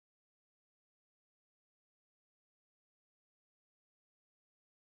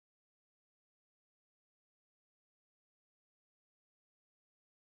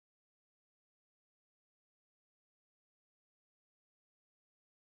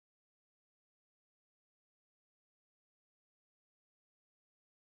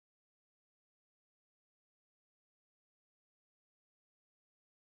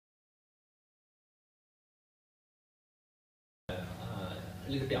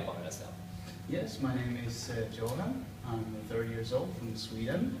little bit about yourself. Yes, my name is Johan. I'm 30 years old from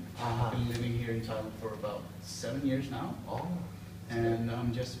Sweden. I've been living here in Thailand for about 7 years now. Oh. And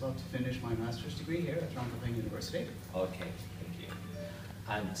I'm just about to finish my master's degree here at Rangkapeng University. Okay, thank you.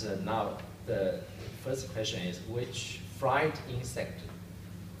 And now the first question is, which fried insect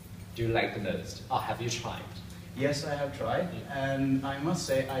do you like the most? Or have you tried? Yes, I have tried, and I must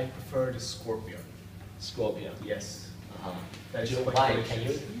say I prefer the scorpion. Scorpion? Yes. That is quite delicious. Can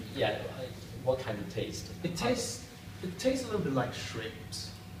you, yeah, what kind of taste? It tastes a little bit like shrimps.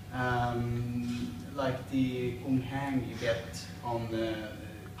 Like the hang you get on the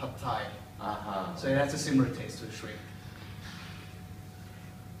pad thai. So it has a similar taste to a shrimp.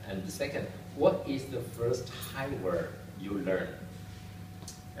 And the second, what is the first Thai word you learned?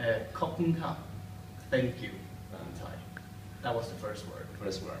 Cotton cup, thank you, in Thai. That was the first word.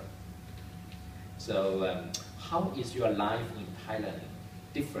 First word. So, how is your life in Thailand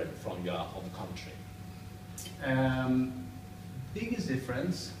different from your home country? Biggest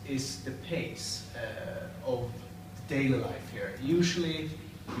difference is the pace of daily life here. Usually,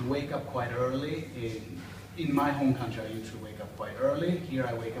 you wake up quite early. In my home country, I usually wake up quite early. Here,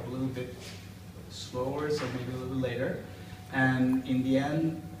 I wake up a little bit slower, so maybe a little bit later. And in the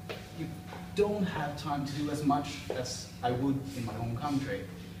end, you don't have time to do as much as I would in my home country.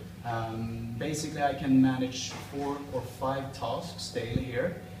 Basically, I can manage 4 or 5 tasks daily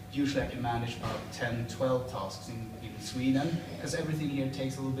here. Usually I can manage about 10, 12 tasks in Sweden, because everything here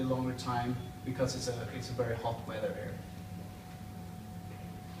takes a little bit longer time because it's a very hot weather here.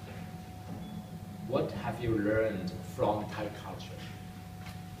 What have you learned from Thai culture?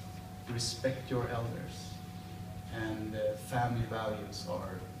 Respect your elders, and family values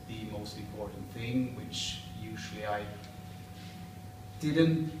are the most important thing, which usually I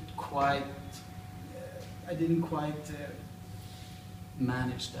didn't quite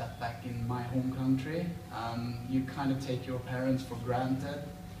manage that back in my home country. You kind of take your parents for granted,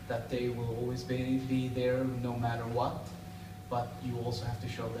 that they will always be there no matter what, but you also have to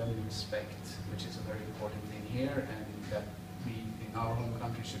show them respect, which is a very important thing here, and that we in our home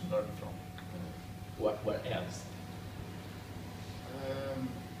country should learn from. What else?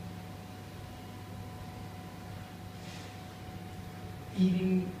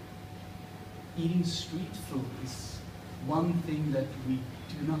 Eating street food is one thing that we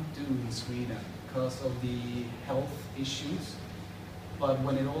do not do in Sweden because of the health issues. But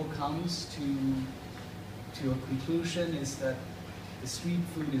when it all comes to a conclusion, is that the street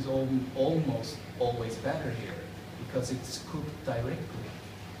food is almost always better here because it's cooked directly.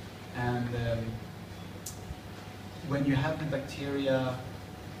 And when you have the bacteria,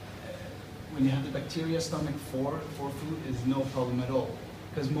 stomach for food, is no problem at all.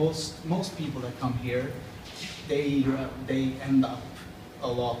 Because most people that come here, they end up a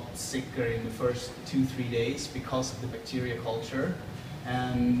lot sicker in the first 2-3 days because of the bacteria culture,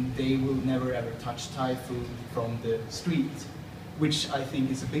 and they will never ever touch Thai food from the street, which I think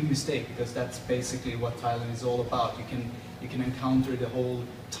is a big mistake, because that's basically what Thailand is all about. You can encounter the whole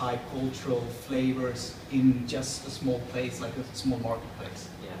Thai cultural flavors in just a small place, like a small marketplace.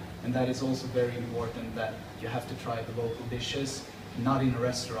 Yeah. And that is also very important, that you have to try the local dishes, not in a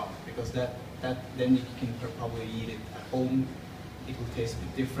restaurant, because then you can probably eat it at home. It will taste a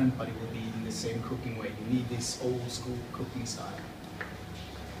bit different, but it will be in the same cooking way. You need this old school cooking style.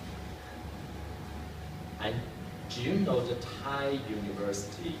 And do you know the Thai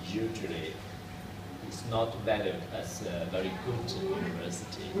university usually is not valued as a very good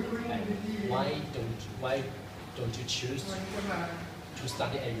university? And why don't you choose to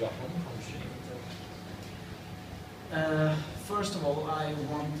study at your home country? First of all, I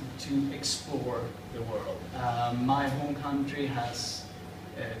wanted to explore the world. My home country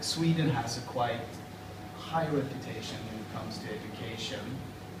Sweden has a quite high reputation when it comes to education,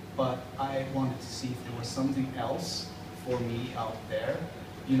 but I wanted to see if there was something else for me out there.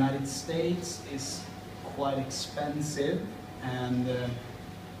 The United States is quite expensive, and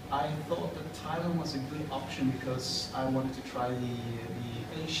I thought that Thailand was a good option because I wanted to try the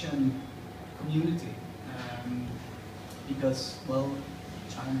Asian community. Because, well,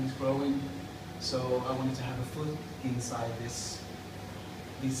 China is growing, so I wanted to have a foot inside this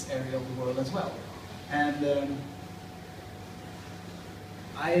area of the world as well. And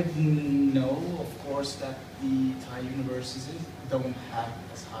I know, of course, that the Thai universities don't have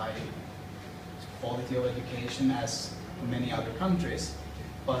as high quality of education as many other countries,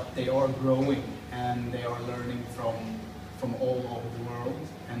 but they are growing and they are learning from all over the world,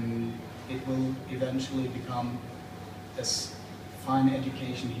 and it will eventually become as fine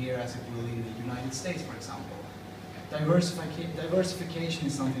education here as it will in the United States, for example. diversification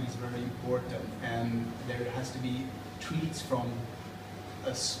is something that's very important, and there has to be treats from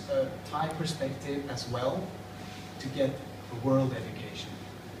a Thai perspective as well to get a world education.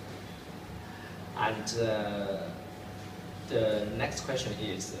 And the next question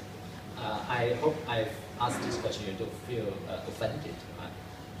is, I hope I've asked this question, you don't feel offended. I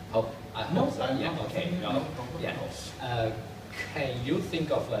hope so. Yeah, okay. No, yeah. Can you think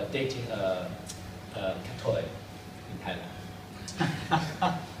of dating a Catholic in Thailand?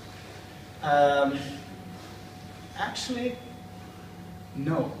 Actually,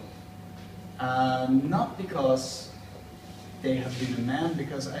 no. Not because they have been a man,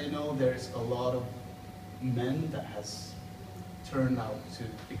 because I know there's a lot of men that has turned out to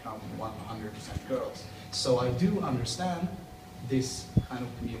become 100% girls. So I do understand this kind of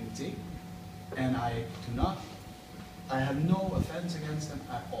community, and I have no offense against them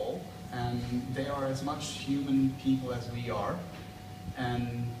at all, and they are as much human people as we are,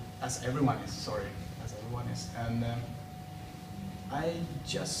 and as everyone is, and I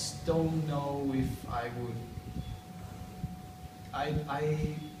just don't know if I would,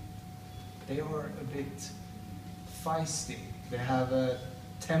 they are a bit feisty, they have a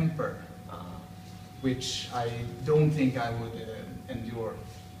temper, which I don't think I would endure,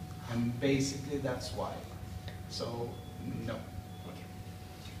 and basically that's why. So, no. Okay.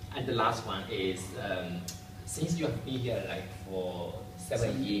 And the last one is, since you have been here like for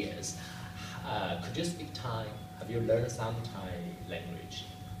 7 years, could you speak Thai? Have you learned some Thai language?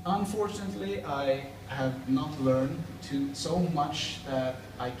 Unfortunately, I have not learned so much that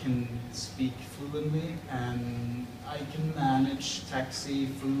I can speak fluently, and I can manage taxi,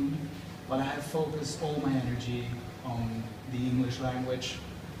 food, but I have focused all my energy on the English language,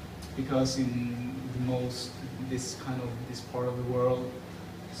 because in this part of the world,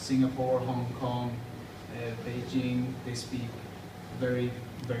 Singapore, Hong Kong, Beijing, they speak very,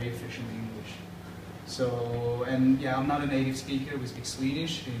 very efficient English. So, and yeah, I'm not a native speaker, we speak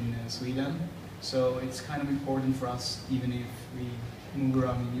Swedish in Sweden, so it's kind of important for us, even if we move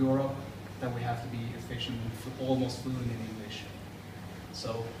around in Europe, that we have to be efficient and almost fluent in English.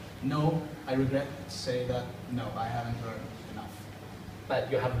 So, no, I regret to say that, no, I haven't learned enough.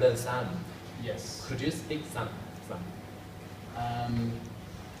 But you have learned some? Yes. Could you speak some?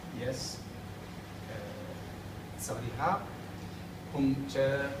 Yes. สวัสดีครับ ผมชื่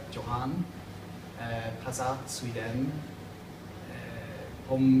อโจฮัน ภาษาสวีเดน ผ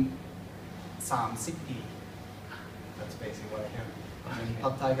ม30 ปี That's basically what I can. And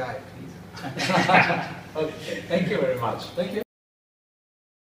Pad Thai guy, please. Okay, thank you very much. Thank you.